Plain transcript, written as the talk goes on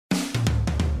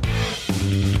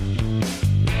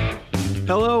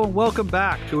Hello and welcome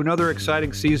back to another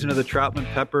exciting season of the Troutman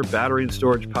Pepper Battery and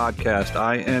Storage Podcast.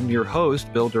 I am your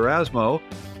host, Bill Derasmo.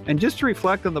 And just to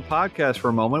reflect on the podcast for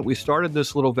a moment, we started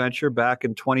this little venture back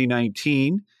in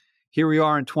 2019. Here we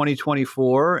are in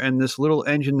 2024, and this little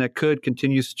engine that could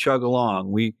continues to chug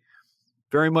along. We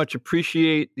very much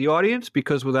appreciate the audience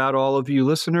because without all of you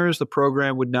listeners, the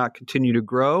program would not continue to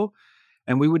grow,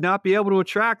 and we would not be able to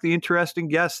attract the interesting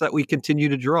guests that we continue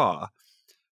to draw.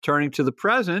 Turning to the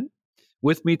present,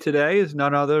 with me today is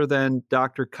none other than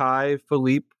Dr.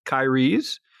 Kai-Philipp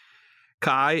Kairies.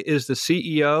 Kai is the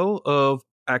CEO of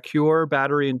ACCURE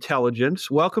Battery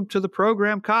Intelligence. Welcome to the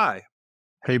program, Kai.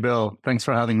 Hey, Bill. Thanks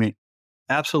for having me.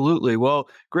 Absolutely. Well,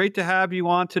 great to have you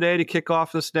on today to kick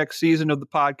off this next season of the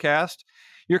podcast.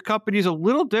 Your company is a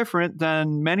little different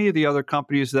than many of the other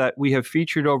companies that we have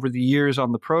featured over the years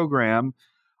on the program.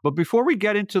 But before we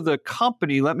get into the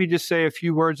company, let me just say a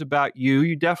few words about you.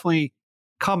 You definitely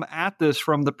come at this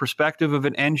from the perspective of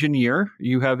an engineer.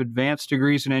 You have advanced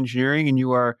degrees in engineering and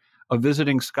you are a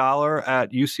visiting scholar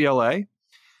at UCLA.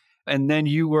 And then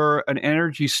you were an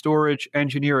energy storage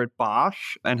engineer at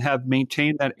Bosch and have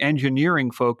maintained that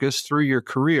engineering focus through your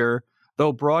career,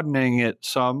 though broadening it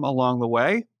some along the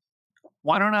way.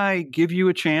 Why don't I give you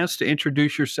a chance to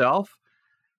introduce yourself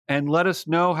and let us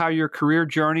know how your career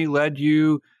journey led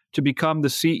you to become the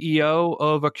CEO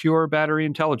of ACCURE Battery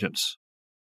Intelligence?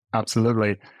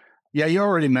 Absolutely. Yeah, you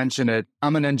already mentioned it.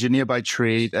 I'm an engineer by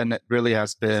trade, and it really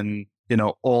has been,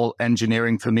 all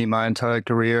engineering for me my entire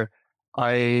career.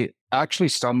 I actually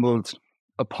stumbled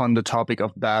upon the topic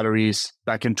of batteries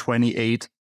back in 2008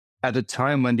 at a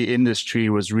time when the industry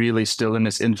was really still in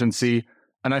its infancy.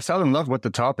 And I fell in love with the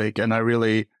topic, and I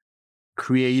really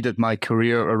created my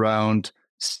career around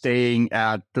staying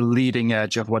at the leading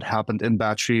edge of what happened in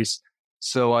batteries.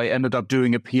 So I ended up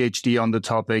doing a PhD on the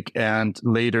topic and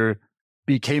later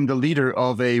became the leader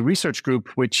of a research group,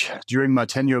 which during my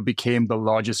tenure became the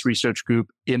largest research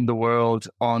group in the world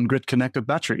on grid-connected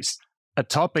batteries. A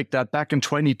topic that back in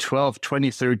 2012,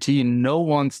 2013, no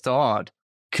one thought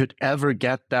could ever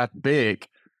get that big.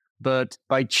 But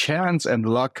by chance and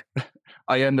luck,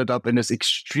 I ended up in this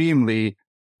extremely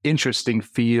interesting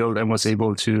field and was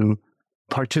able to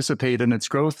participate in its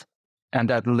growth. And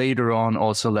that later on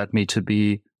also led me to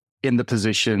be in the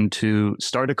position to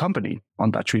start a company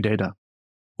on battery data.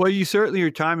 Well,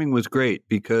 your timing was great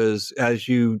because as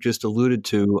you just alluded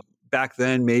to, back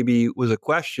then maybe it was a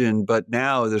question, but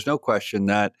now there's no question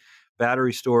that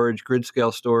battery storage, grid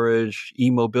scale storage,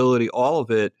 e-mobility, all of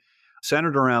it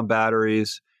centered around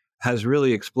batteries has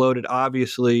really exploded.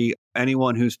 Obviously,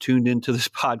 anyone who's tuned into this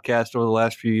podcast over the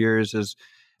last few years has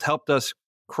helped us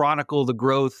chronicle the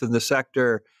growth in the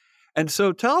sector. And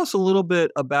so tell us a little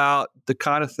bit about the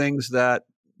kind of things that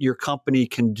your company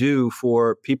can do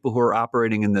for people who are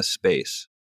operating in this space.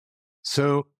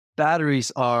 So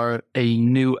batteries are a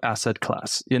new asset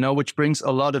class, which brings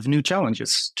a lot of new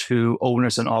challenges to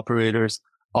owners and operators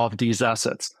of these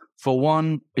assets. For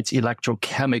one, it's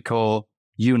electrochemical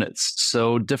units.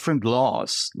 So different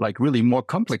laws, like really more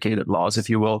complicated laws, if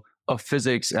you will, of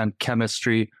physics and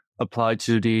chemistry apply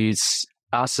to these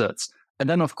assets. And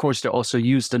then, of course, they're also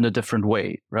used in a different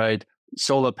way, right?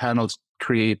 Solar panels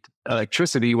create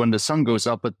electricity when the sun goes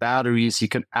up, but batteries you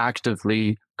can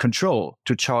actively control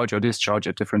to charge or discharge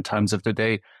at different times of the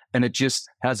day. And it just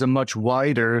has a much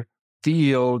wider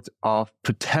field of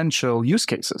potential use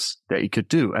cases that you could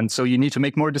do. And so you need to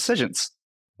make more decisions.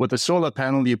 With a solar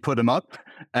panel, you put them up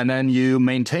and then you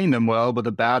maintain them well, but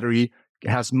the battery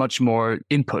has much more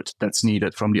input that's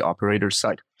needed from the operator's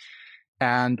side.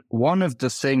 And one of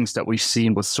the things that we've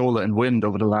seen with solar and wind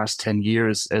over the last 10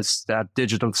 years is that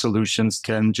digital solutions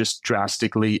can just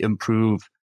drastically improve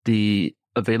the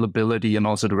availability and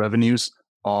also the revenues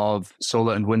of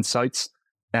solar and wind sites.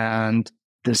 And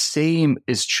the same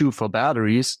is true for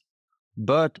batteries.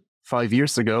 But 5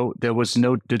 years ago, there was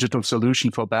no digital solution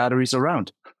for batteries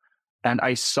around. And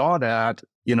I saw that,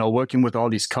 working with all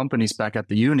these companies back at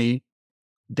the uni,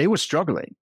 they were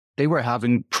struggling. They were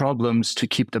having problems to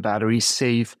keep the batteries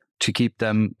safe, to keep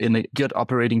them in a good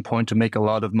operating point to make a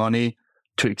lot of money,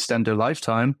 to extend their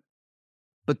lifetime,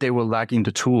 but they were lacking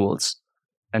the tools.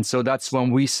 And so that's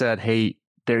when we said, hey,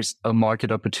 there's a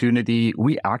market opportunity.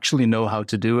 We actually know how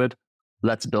to do it.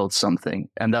 Let's build something.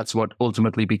 And that's what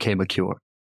ultimately became ACCURE.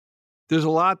 There's a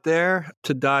lot there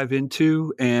to dive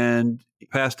into, and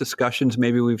past discussions,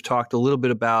 maybe we've talked a little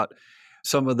bit about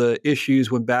some of the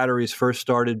issues when batteries first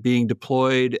started being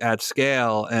deployed at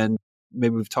scale. And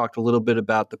maybe we've talked a little bit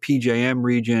about the PJM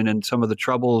region and some of the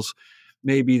troubles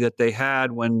maybe that they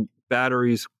had when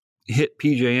batteries hit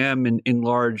PJM in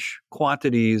large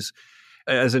quantities.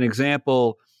 As an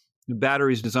example, the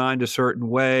battery's designed a certain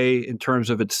way in terms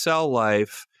of its cell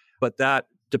life, but that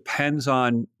depends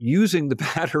on using the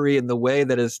battery in the way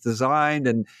that it's designed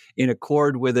and in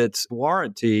accord with its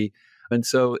warranty. And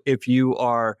so if you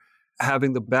are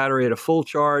having the battery at a full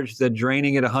charge, then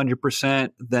draining it 100%,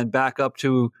 then back up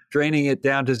to draining it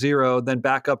down to zero, then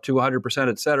back up to 100%,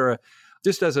 et cetera.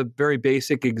 Just as a very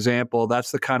basic example,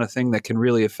 that's the kind of thing that can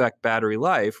really affect battery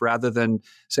life rather than,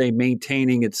 say,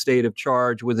 maintaining its state of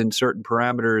charge within certain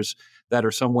parameters that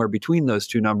are somewhere between those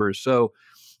two numbers. So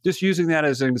just using that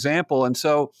as an example. And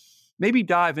so maybe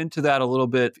dive into that a little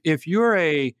bit. If you're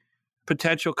a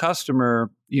potential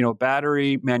customer,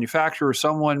 battery manufacturer,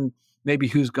 someone maybe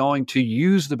who's going to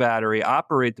use the battery,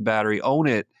 operate the battery, own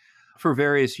it for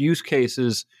various use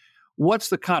cases, what's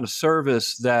the kind of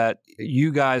service that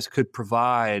you guys could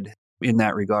provide in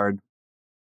that regard?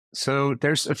 So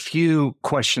there's a few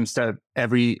questions that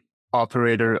every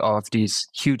operator of these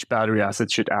huge battery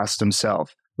assets should ask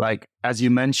themselves. Like, as you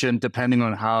mentioned, depending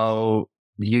on how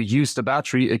you use the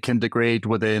battery, it can degrade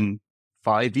within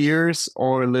 5 years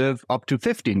or live up to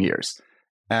 15 years.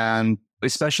 And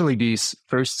especially these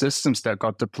first systems that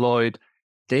got deployed,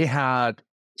 they had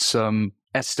some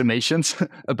estimations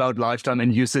about lifetime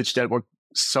and usage that were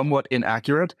somewhat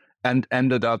inaccurate and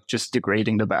ended up just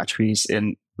degrading the batteries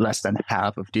in less than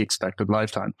half of the expected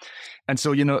lifetime. And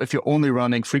so, if you're only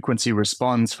running frequency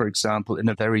response, for example, in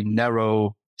a very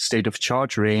narrow state of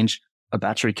charge range, a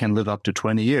battery can live up to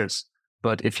 20 years.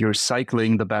 But if you're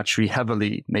cycling the battery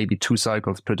heavily, maybe 2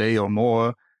 cycles per day or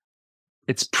more,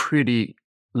 it's pretty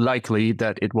likely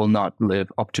that it will not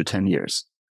live up to 10 years,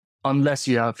 unless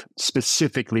you have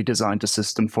specifically designed a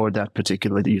system for that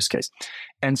particular use case.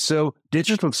 And so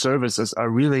digital services are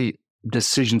really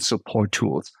decision support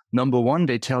tools. Number one,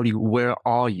 they tell you, where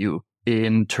are you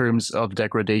in terms of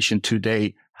degradation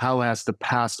today? How has the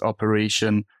past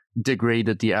operation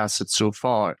degraded the asset so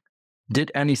far? Did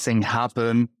anything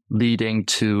happen leading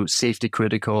to safety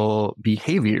critical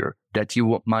behavior that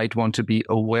you might want to be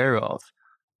aware of?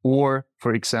 Or,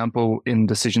 for example, in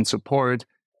decision support,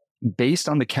 based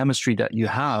on the chemistry that you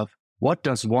have, what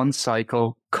does one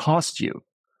cycle cost you?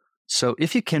 So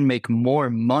if you can make more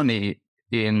money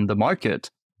in the market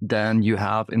than you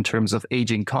have in terms of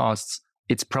aging costs,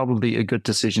 it's probably a good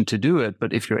decision to do it.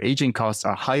 But if your aging costs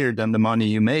are higher than the money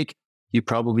you make, you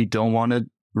probably don't want to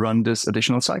run this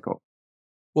additional cycle.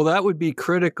 Well, that would be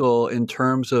critical in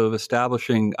terms of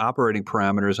establishing operating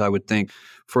parameters, I would think,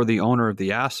 for the owner of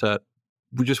the asset.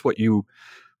 Just what you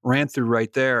ran through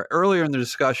right there. Earlier in the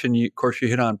discussion, of course, you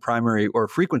hit on primary or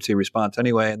frequency response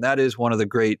anyway, and that is one of the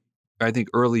great, I think,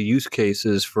 early use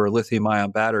cases for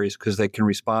lithium-ion batteries because they can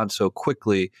respond so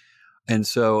quickly. And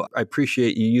so I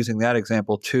appreciate you using that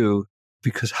example too,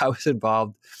 because I was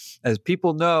involved, as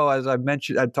people know, as I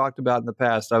mentioned, I talked about in the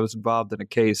past, I was involved in a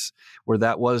case where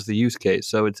that was the use case.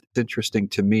 So it's interesting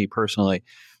to me personally.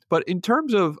 But in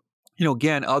terms of,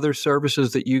 again, other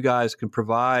services that you guys can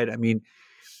provide, I mean,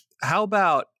 how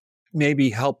about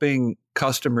maybe helping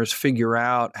customers figure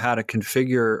out how to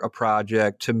configure a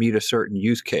project to meet a certain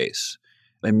use case?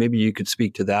 And maybe you could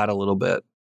speak to that a little bit.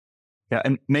 Yeah,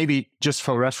 and maybe just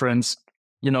for reference,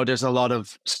 there's a lot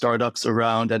of startups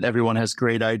around and everyone has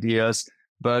great ideas,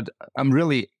 but I'm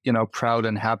really, proud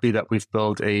and happy that we've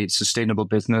built a sustainable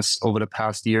business over the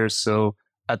past years. So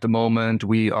at the moment,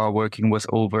 we are working with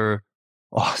over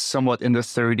somewhat in the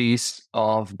 30s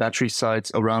of battery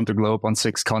sites around the globe on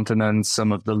 6 continents,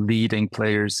 some of the leading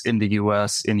players in the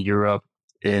US, in Europe,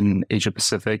 in Asia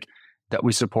Pacific that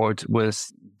we support with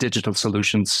digital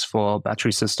solutions for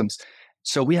battery systems.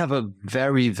 So we have a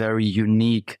very, very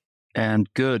unique and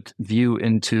good view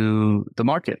into the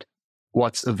market.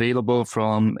 What's available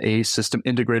from a system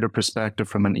integrator perspective,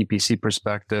 from an EPC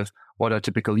perspective, what are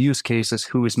typical use cases,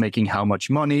 who is making how much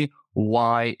money,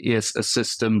 why is a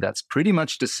system that's pretty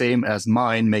much the same as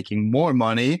mine making more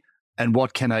money, and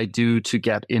what can I do to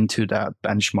get into that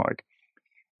benchmark?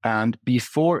 And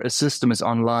before a system is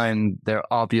online, there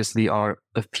obviously are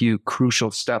a few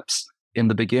crucial steps in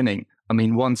the beginning. I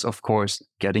mean, once, of course,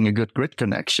 getting a good grid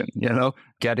connection,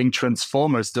 getting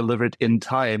transformers delivered in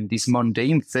time. These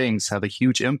mundane things have a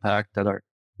huge impact that are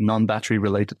non-battery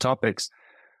related topics.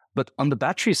 But on the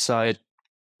battery side,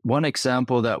 one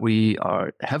example that we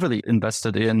are heavily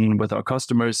invested in with our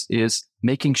customers is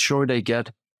making sure they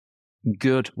get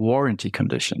good warranty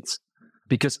conditions.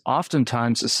 Because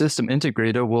oftentimes a system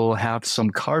integrator will have some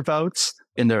carve-outs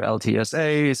in their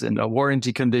LTSAs, in their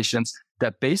warranty conditions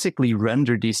that basically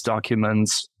render these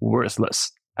documents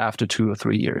worthless after 2 or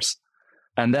 3 years.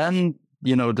 And then,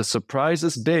 the surprise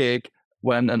is big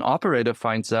when an operator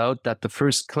finds out that the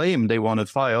first claim they want to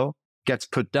file gets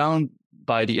put down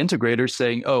by the integrator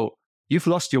saying, oh, you've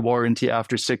lost your warranty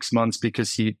after 6 months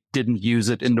because you didn't use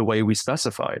it in the way we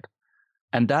specified.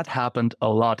 And that happened a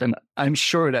lot. And I'm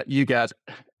sure that you get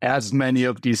as many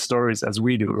of these stories as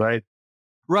we do, right?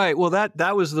 Right. Well,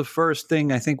 that was the first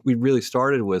thing I think we really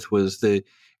started with, was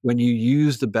when you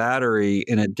use the battery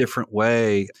in a different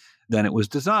way than it was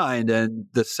designed, and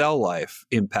the cell life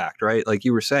impact, right? Like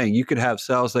you were saying, you could have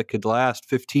cells that could last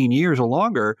 15 years or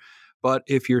longer, but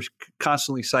if you're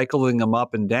constantly cycling them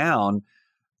up and down,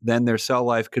 then their cell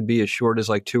life could be as short as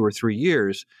like 2 or 3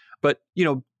 years. But,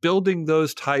 building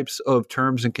those types of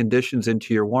terms and conditions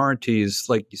into your warranties,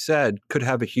 like you said, could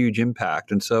have a huge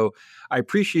impact. And so I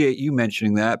appreciate you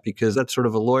mentioning that, because that's sort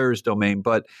of a lawyer's domain,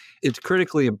 but it's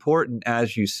critically important,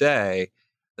 as you say.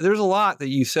 There's a lot that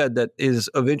you said that is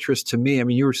of interest to me. I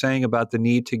mean, you were saying about the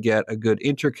need to get a good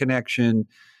interconnection,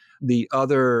 the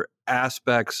other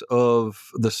aspects of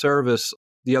the service,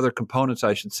 the other components,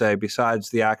 I should say,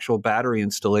 besides the actual battery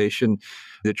installation,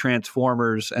 the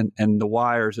transformers and the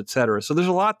wires, et cetera. So there's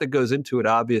a lot that goes into it,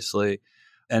 obviously,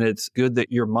 and it's good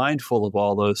that you're mindful of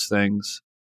all those things.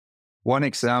 One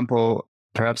example,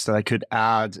 perhaps, that I could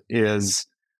add is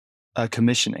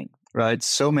commissioning, right?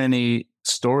 So many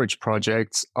storage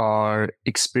projects are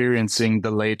experiencing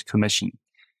delayed commission.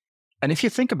 And if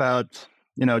you think about,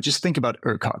 just think about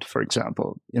ERCOT, for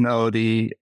example.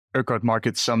 The ERCOT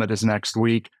Market Summit is next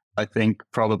week. I think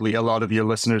probably a lot of your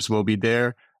listeners will be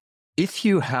there. If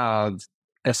you have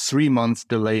a 3-month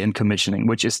delay in commissioning,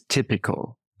 which is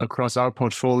typical across our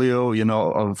portfolio,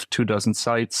 of 24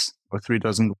 sites or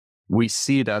 36, we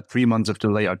see that 3 months of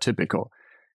delay are typical.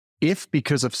 If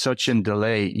because of such a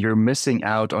delay, you're missing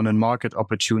out on a market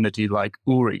opportunity like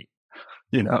Uri,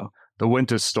 the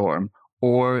winter storm,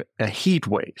 or a heat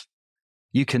wave,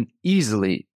 you can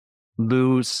easily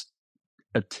lose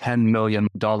a $10 million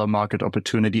market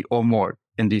opportunity or more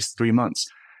in these 3 months.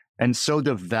 And so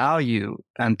the value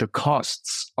and the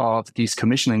costs of these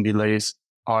commissioning delays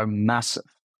are massive.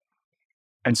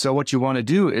 And so what you want to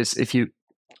do is, if you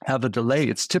have a delay,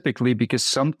 it's typically because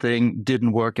something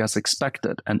didn't work as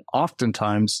expected. And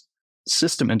oftentimes,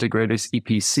 system integrators,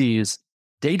 EPCs,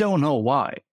 they don't know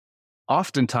why.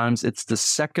 Oftentimes, it's the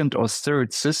second or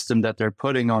third system that they're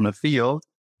putting on a field.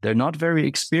 They're not very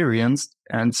experienced.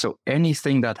 And so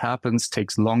anything that happens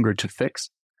takes longer to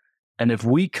fix. And if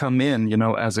we come in,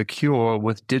 as ACCURE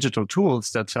with digital tools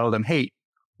that tell them, hey,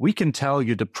 we can tell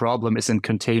you the problem is in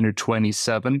container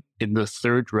 27 in the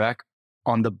third rack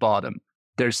on the bottom.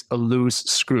 There's a loose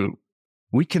screw.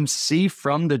 We can see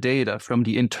from the data, from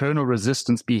the internal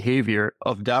resistance behavior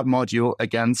of that module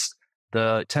against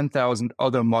the 10,000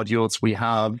 other modules we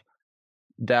have,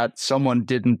 that someone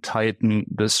didn't tighten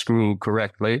the screw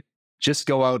correctly. Just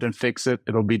go out and fix it.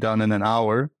 It'll be done in an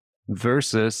hour,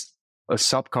 versus a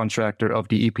subcontractor of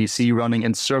the EPC running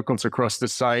in circles across the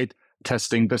site,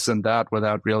 testing this and that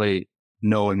without really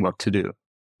knowing what to do.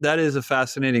 That is a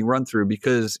fascinating run through,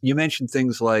 because you mentioned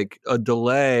things like a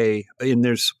delay, and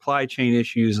there's supply chain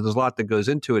issues, and there's a lot that goes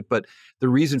into it, but the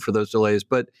reason for those delays.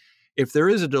 But if there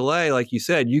is a delay, like you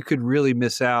said, you could really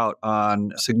miss out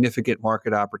on significant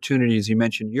market opportunities. You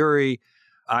mentioned Uri.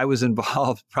 I was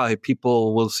involved, probably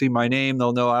people will see my name,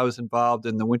 they'll know I was involved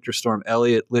in the Winter Storm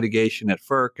Elliott litigation at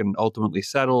FERC, and ultimately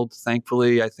settled,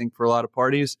 thankfully, I think, for a lot of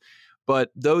parties.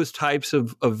 But those types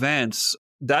of events,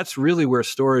 that's really where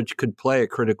storage could play a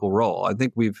critical role. I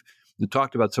think we've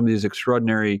talked about some of these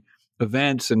extraordinary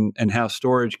events and how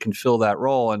storage can fill that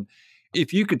role. And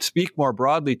if you could speak more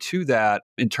broadly to that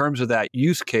in terms of that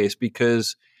use case,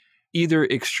 because either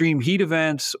extreme heat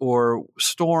events or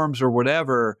storms or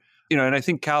whatever, and I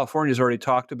think California's already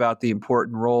talked about the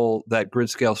important role that grid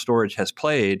scale storage has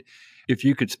played. If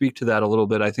you could speak to that a little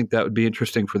bit, I think that would be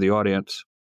interesting for the audience.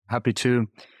 Happy to.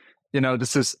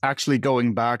 This is actually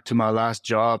going back to my last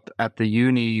job at the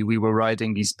uni. We were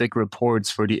writing these big reports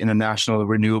for the International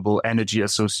Renewable Energy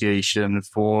Association,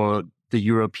 for the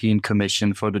European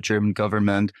Commission, for the German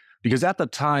government, because at the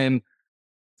time,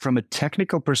 from a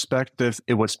technical perspective,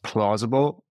 it was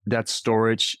plausible that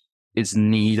storage is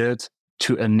needed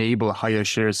to enable higher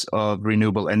shares of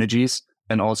renewable energies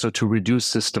and also to reduce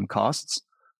system costs.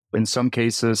 In some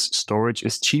cases, storage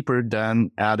is cheaper than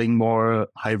adding more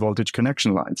high voltage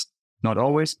connection lines. Not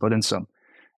always, but in some.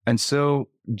 And so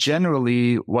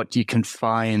generally what you can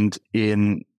find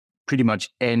in pretty much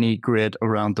any grid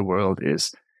around the world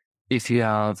is, if you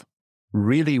have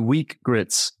really weak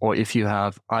grids or if you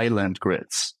have island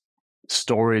grids,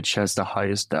 storage has the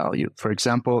highest value. For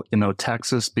example,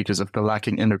 Texas, because of the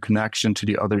lacking interconnection to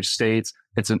the other states,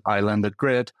 it's an islanded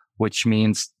grid, which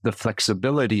means the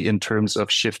flexibility in terms of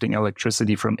shifting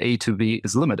electricity from A to B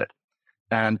is limited.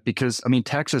 And because, I mean,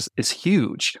 Texas is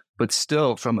huge, but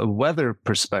still from a weather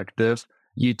perspective,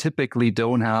 you typically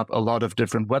don't have a lot of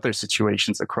different weather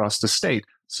situations across the state.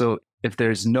 So if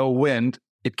there's no wind,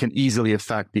 it can easily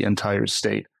affect the entire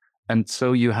state. And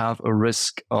so you have a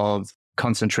risk of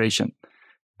concentration.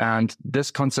 And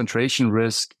this concentration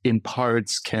risk in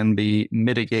parts can be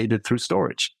mitigated through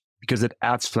storage because it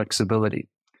adds flexibility.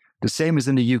 The same is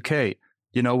in the UK.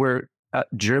 We're a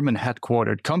German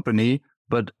headquartered company,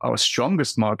 but our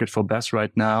strongest market for BESS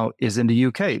right now is in the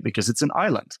UK because it's an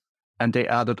island. And they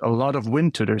added a lot of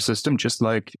wind to their system, just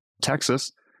like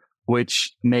Texas,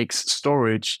 which makes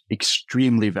storage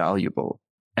extremely valuable,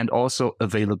 and also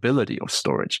availability of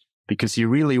storage, because you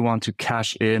really want to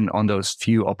cash in on those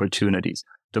few opportunities.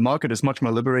 The market is much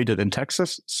more liberated in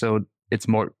Texas, so it's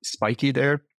more spiky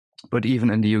there. But even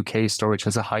in the UK, storage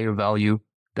has a higher value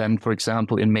than, for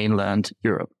example, in mainland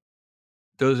Europe.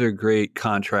 Those are great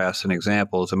contrasts and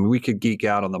examples. I mean, we could geek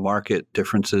out on the market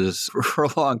differences for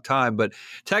a long time, but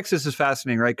Texas is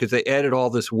fascinating, right? Because they added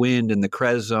all this wind in the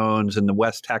CREZ zones and the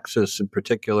West Texas in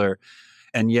particular.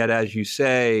 And yet, as you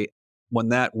say, when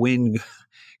that wind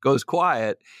goes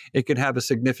quiet, it can have a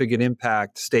significant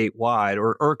impact statewide,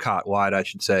 or ERCOT-wide, I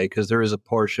should say, because there is a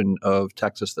portion of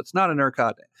Texas that's not an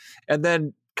ERCOT. And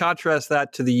then contrast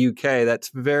that to the UK. That's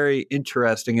very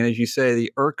interesting. And as you say,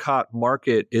 the ERCOT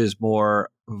market is more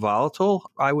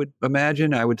volatile, I would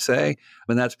say.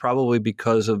 And that's probably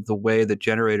because of the way that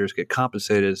generators get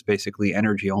compensated as basically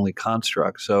energy-only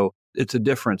constructs. So it's a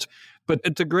difference. But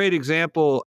it's a great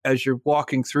example as you're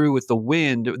walking through with the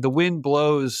wind. The wind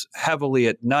blows heavily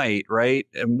at night, right?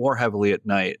 And more heavily at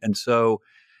night. And so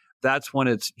that's when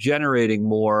it's generating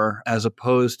more, as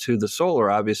opposed to the solar,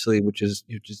 obviously, which is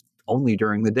only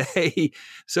during the day.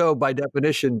 So by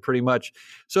definition, pretty much.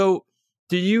 So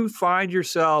do you find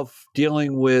yourself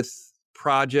dealing with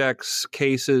projects,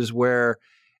 cases where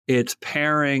it's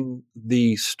pairing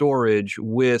the storage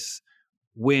with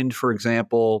wind, for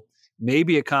example,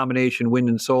 maybe a combination wind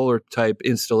and solar type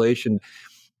installation?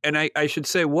 And I should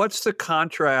say, what's the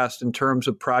contrast in terms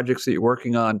of projects that you're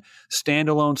working on,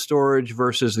 standalone storage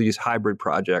versus these hybrid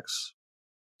projects?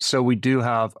 So we do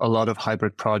have a lot of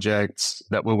hybrid projects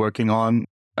that we're working on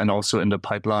and also in the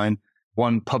pipeline.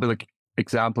 One public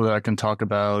example that I can talk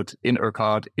about in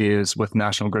ERCOT is with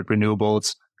National Grid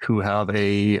Renewables, who have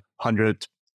a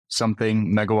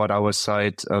 100-something megawatt hour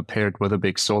site paired with a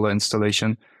big solar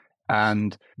installation.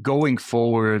 And going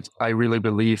forward, I really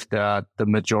believe that the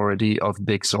majority of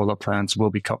big solar plants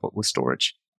will be coupled with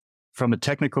storage. From a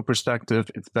technical perspective,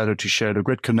 it's better to share the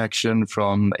grid connection.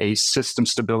 From a system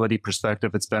stability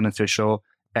perspective, it's beneficial.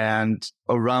 And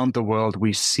around the world,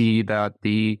 we see that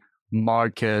the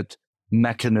market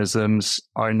mechanisms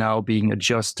are now being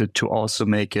adjusted to also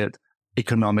make it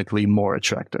economically more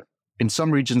attractive. In some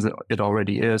regions, it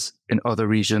already is. In other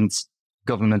regions,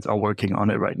 governments are working on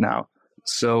it right now.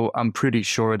 So I'm pretty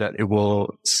sure that it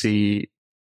will see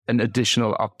an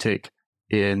additional uptick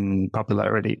in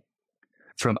popularity.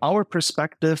 From our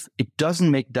perspective, it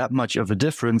doesn't make that much of a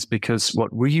difference, because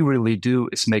what we really do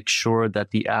is make sure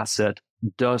that the asset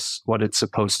does what it's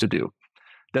supposed to do.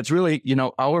 That's really,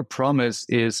 our promise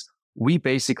is we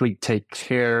basically take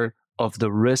care of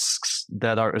the risks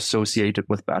that are associated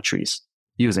with batteries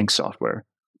using software.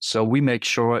 So we make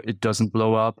sure it doesn't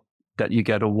blow up, that you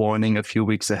get a warning a few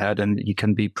weeks ahead and you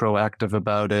can be proactive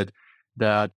about it.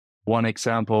 That one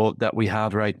example that we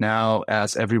have right now,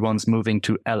 as everyone's moving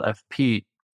to LFP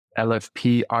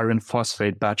iron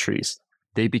phosphate batteries,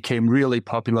 they became really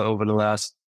popular over the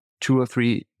last 2 or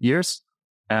 3 years,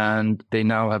 and they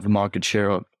now have a market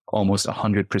share of almost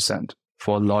 100%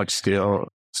 for large-scale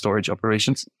storage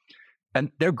operations.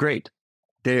 And they're great.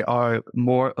 They are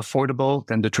more affordable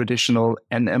than the traditional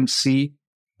NMC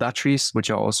batteries, which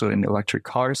are also in electric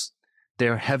cars.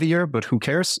 They're heavier, but who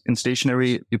cares? In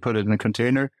stationary, you put it in a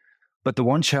container. But the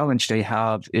one challenge they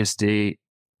have is they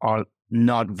are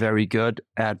not very good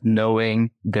at knowing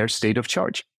their state of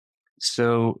charge.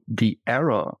 So the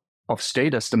error of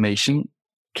state estimation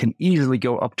can easily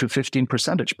go up to 15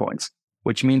 percentage points,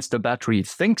 which means the battery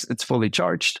thinks it's fully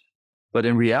charged, but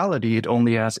in reality, it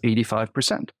only has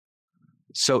 85%.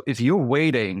 So if you're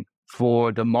waiting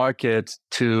for the market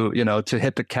to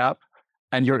hit the cap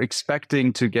and you're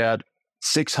expecting to get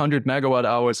 600 megawatt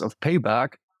hours of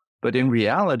payback, but in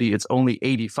reality, it's only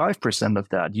 85% of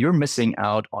that, you're missing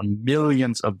out on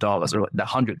millions of dollars, or the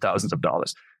hundred thousands of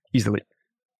dollars easily.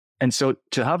 And so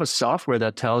to have a software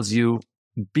that tells you,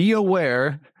 be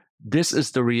aware, this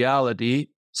is the reality,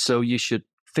 so you should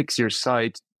fix your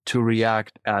site to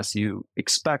react as you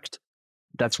expect,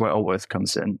 that's where OWealth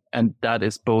comes in. And that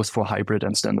is both for hybrid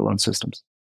and standalone systems.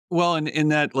 Well, in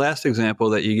that last example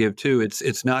that you give too,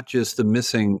 it's not just the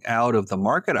missing out of the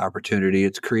market opportunity,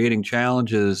 it's creating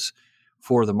challenges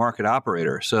for the market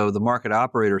operator. So the market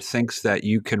operator thinks that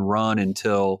you can run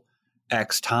until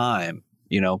X time,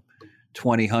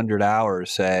 2,000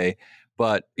 hours, say,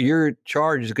 but your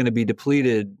charge is going to be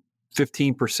depleted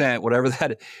 15%, whatever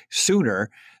that sooner.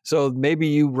 So maybe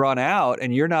you run out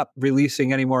and you're not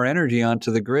releasing any more energy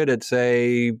onto the grid at,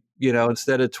 say,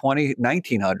 instead of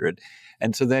 1,900.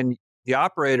 And so then the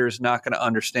operator is not going to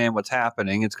understand what's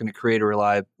happening. It's going to create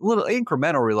a little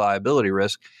incremental reliability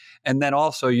risk. And then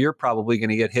also you're probably going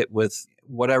to get hit with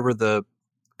whatever the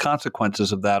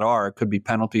consequences of that are. It could be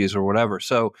penalties or whatever.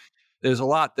 So there's a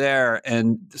lot there.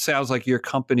 And it sounds like your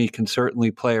company can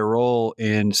certainly play a role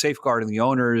in safeguarding the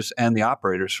owners and the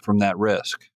operators from that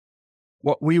risk.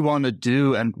 What we want to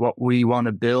do and what we want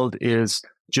to build is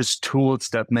just tools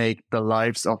that make the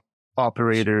lives of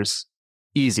operators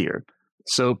easier.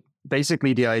 So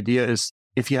basically the idea is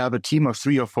if you have a team of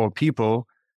 3 or 4 people,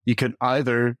 you can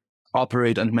either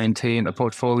operate and maintain a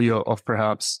portfolio of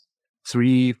perhaps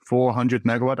 300-400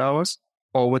 megawatt hours,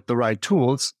 or with the right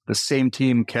tools, the same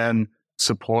team can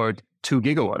support 2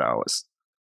 gigawatt hours,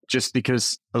 just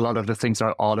because a lot of the things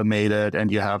are automated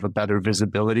and you have a better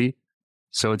visibility.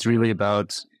 So it's really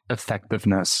about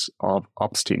effectiveness of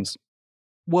ops teams.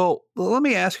 Well, let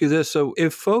me ask you this. So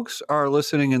if folks are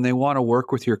listening and they want to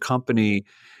work with your company,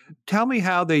 tell me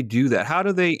how they do that. How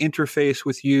do they interface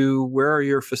with you? Where are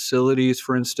your facilities,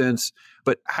 for instance?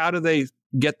 But how do they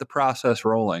get the process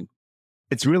rolling?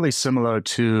 It's really similar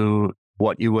to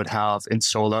what you would have in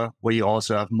solar, where you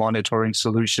also have monitoring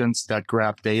solutions that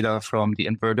grab data from the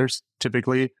inverters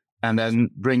typically, and then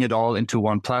bring it all into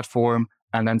one platform.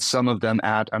 And then some of them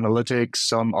add analytics,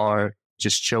 some are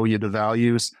just show you the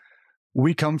values.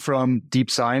 We come from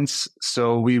deep science,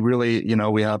 so we really,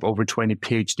 we have over 20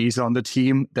 PhDs on the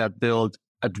team that build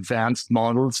advanced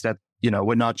models that,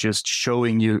 we're not just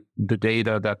showing you the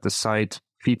data that the site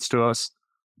feeds to us,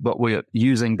 but we're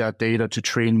using that data to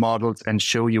train models and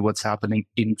show you what's happening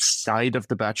inside of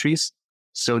the batteries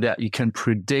so that you can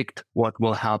predict what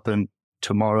will happen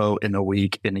tomorrow, in a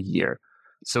week, in a year.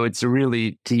 So it's a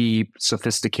really deep,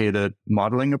 sophisticated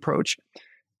modeling approach.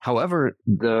 However,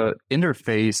 the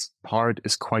interface part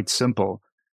is quite simple.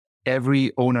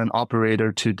 Every owner and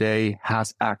operator today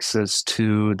has access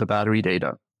to the battery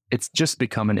data. It's just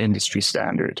become an industry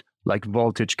standard, like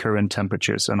voltage, current,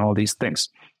 temperatures, and all these things.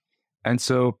 And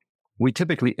so we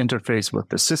typically interface with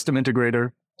the system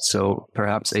integrator, so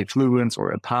perhaps a Fluence or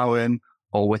a Powin,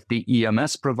 or with the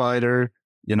EMS provider.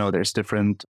 There's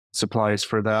different suppliers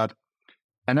for that.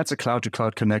 And that's a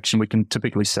cloud-to-cloud connection. We can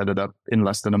typically set it up in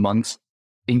less than a month,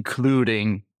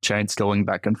 including chains going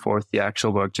back and forth. The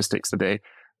actual work just takes a day.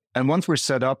 And once we're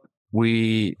set up,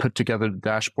 we put together the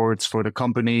dashboards for the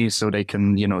company so they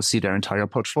can, see their entire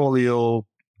portfolio,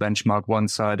 benchmark one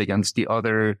side against the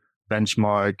other,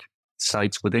 benchmark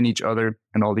sites within each other,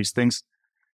 and all these things.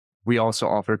 We also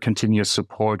offer continuous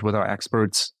support with our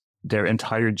experts. Their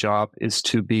entire job is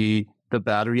to be the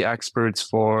battery experts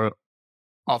for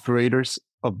operators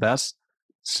of BESS.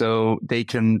 So they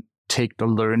can take the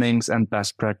learnings and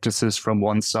best practices from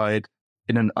one side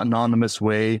in an anonymous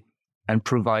way and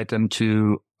provide them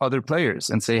to other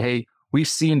players and say, hey, we've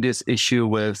seen this issue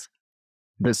with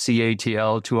the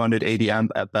CATL 280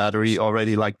 amp battery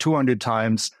already like 200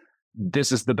 times.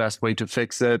 This is the best way to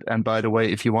fix it. And by the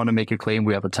way, if you want to make a claim,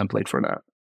 we have a template for that.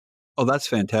 Oh, that's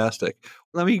fantastic.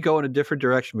 Let me go in a different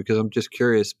direction because I'm just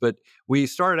curious. But we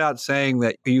started out saying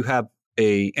that you have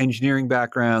a engineering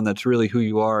background, that's really who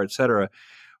you are, et cetera.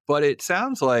 But it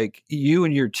sounds like you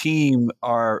and your team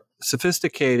are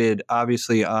sophisticated,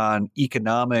 obviously, on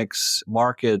economics,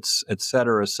 markets, et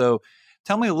cetera. So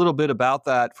tell me a little bit about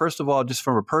that. First of all, just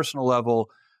from a personal level,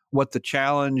 what the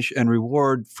challenge and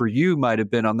reward for you might have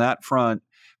been on that front,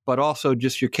 but also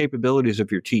just your capabilities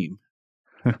of your team.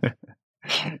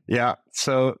 Yeah.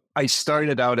 So I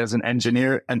started out as an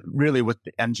engineer and really with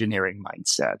the engineering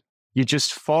mindset. You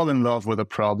just fall in love with a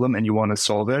problem and you want to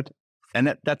solve it.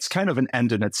 And that's kind of an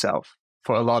end in itself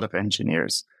for a lot of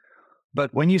engineers.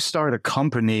 But when you start a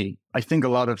company, I think a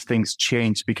lot of things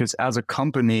change because as a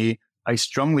company, I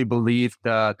strongly believe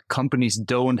that companies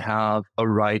don't have a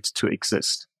right to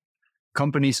exist.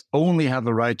 Companies only have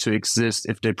a right to exist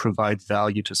if they provide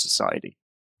value to society.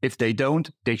 If they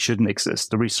don't, they shouldn't exist.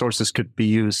 The resources could be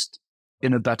used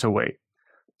in a better way.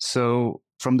 So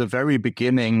from the very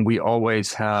beginning, we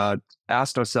always had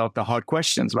asked ourselves the hard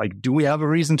questions, like, do we have a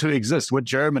reason to exist? We're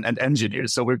German and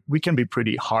engineers, so we can be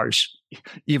pretty harsh,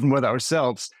 even with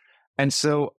ourselves. And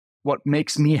so what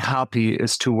makes me happy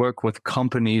is to work with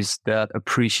companies that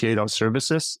appreciate our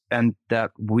services and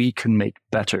that we can make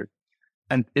better.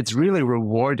 And it's really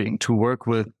rewarding to work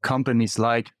with companies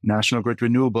like National Grid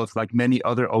Renewables, like many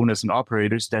other owners and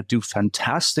operators that do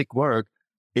fantastic work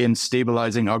in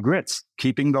stabilizing our grids,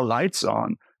 keeping the lights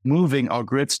on, moving our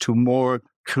grids to more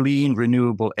clean,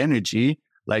 renewable energy.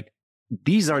 Like,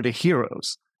 these are the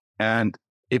heroes. And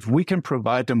if we can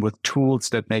provide them with tools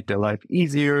that make their life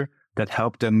easier, that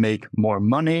help them make more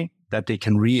money, that they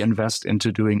can reinvest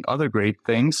into doing other great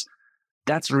things,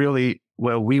 that's really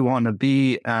where we want to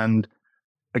be. And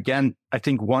again, I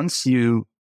think once you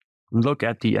look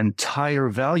at the entire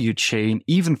value chain,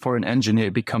 even for an engineer,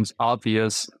 it becomes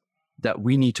obvious that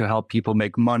we need to help people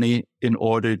make money in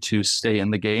order to stay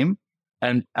in the game.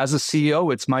 And as a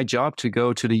CEO, it's my job to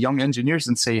go to the young engineers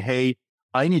and say, hey,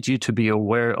 I need you to be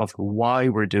aware of why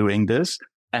we're doing this.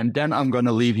 And then I'm going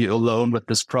to leave you alone with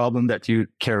this problem that you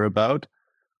care about.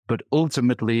 But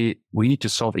ultimately, we need to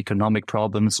solve economic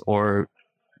problems or,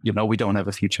 we don't have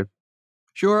a future.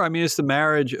 Sure. I mean, it's the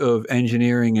marriage of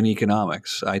engineering and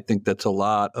economics. I think that's a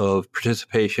lot of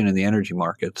participation in the energy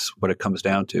markets, what it comes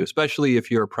down to, especially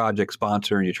if you're a project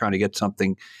sponsor and you're trying to get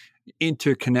something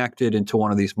interconnected into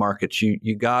one of these markets.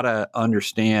 You got to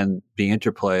understand the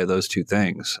interplay of those two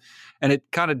things. And it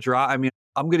kind of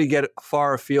I'm going to get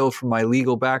far afield from my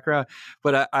legal background,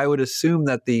 but I would assume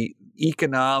that the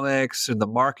economics and the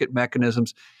market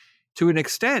mechanisms, to an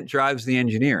extent, drives the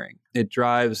engineering. It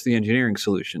drives the engineering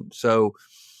solution. So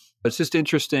it's just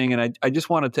interesting. And I just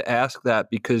wanted to ask that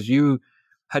because you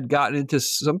had gotten into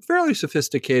some fairly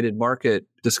sophisticated market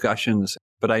discussions,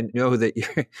 but I know that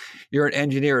you're an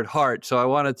engineer at heart. So I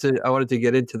wanted to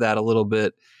get into that a little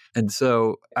bit. And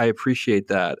so I appreciate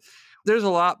that. There's a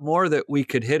lot more that we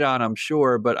could hit on, I'm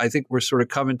sure, but I think we're sort of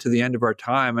coming to the end of our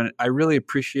time. And I really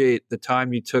appreciate the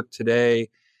time you took today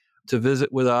to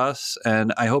visit with us.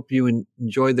 And I hope you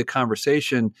enjoyed the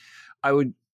conversation. I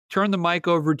would turn the mic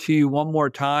over to you one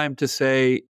more time to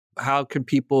say, how can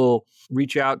people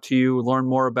reach out to you, learn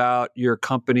more about your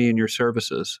company and your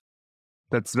services?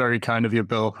 That's very kind of you,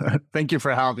 Bill. Thank you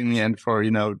for having me and for,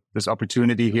 this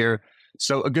opportunity here.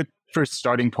 So a good first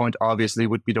starting point, obviously,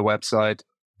 would be the website,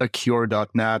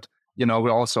 ACCURE.net. We're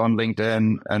also on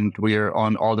LinkedIn and we're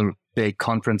on all the big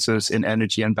conferences in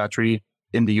energy and battery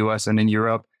in the US and in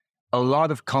Europe. A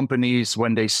lot of companies,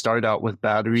 when they start out with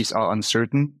batteries, are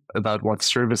uncertain about what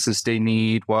services they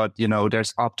need,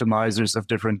 there's optimizers of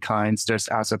different kinds, there's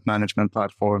asset management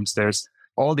platforms, there's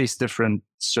all these different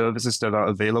services that are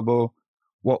available.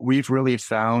 What we've really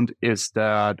found is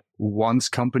that once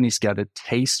companies get a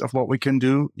taste of what we can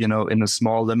do, in a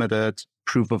small limited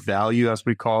proof of value, as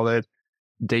we call it,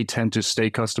 they tend to stay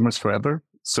customers forever.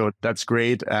 So that's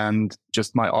great. And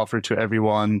just my offer to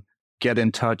everyone, get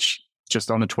in touch just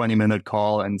on a 20-minute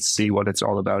call and see what it's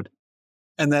all about.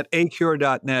 And that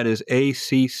ACCURE.net is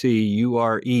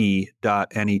ACCURE.net,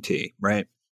 right?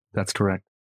 That's correct.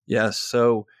 Yes.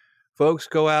 So folks,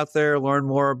 go out there, learn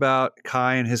more about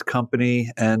Kai and his company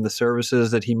and the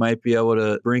services that he might be able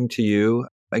to bring to you.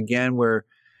 Again, we're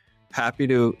happy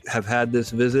to have had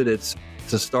this visit. It's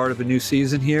the start of a new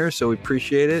season here, so we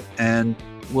appreciate it. And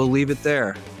we'll leave it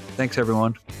there. Thanks,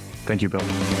 everyone. Thank you, Bill.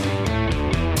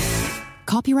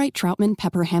 Copyright Troutman,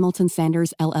 Pepper, Hamilton,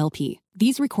 Sanders, LLP.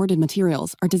 These recorded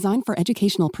materials are designed for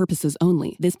educational purposes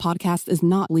only. This podcast is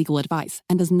not legal advice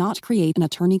and does not create an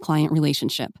attorney-client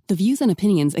relationship. The views and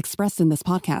opinions expressed in this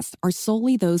podcast are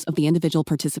solely those of the individual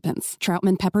participants.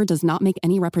 Troutman Pepper does not make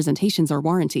any representations or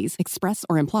warranties, express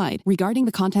or implied, regarding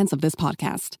the contents of this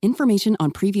podcast. Information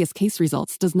on previous case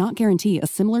results does not guarantee a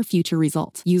similar future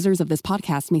result. Users of this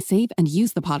podcast may save and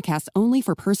use the podcast only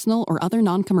for personal or other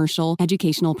non-commercial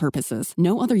educational purposes.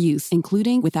 No other use,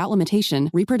 including, without limitation,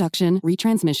 reproduction,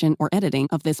 retransmission, or editing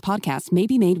of this podcast may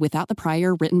be made without the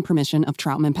prior written permission of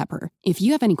Troutman Pepper. If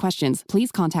you have any questions,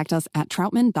 please contact us at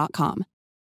troutman.com.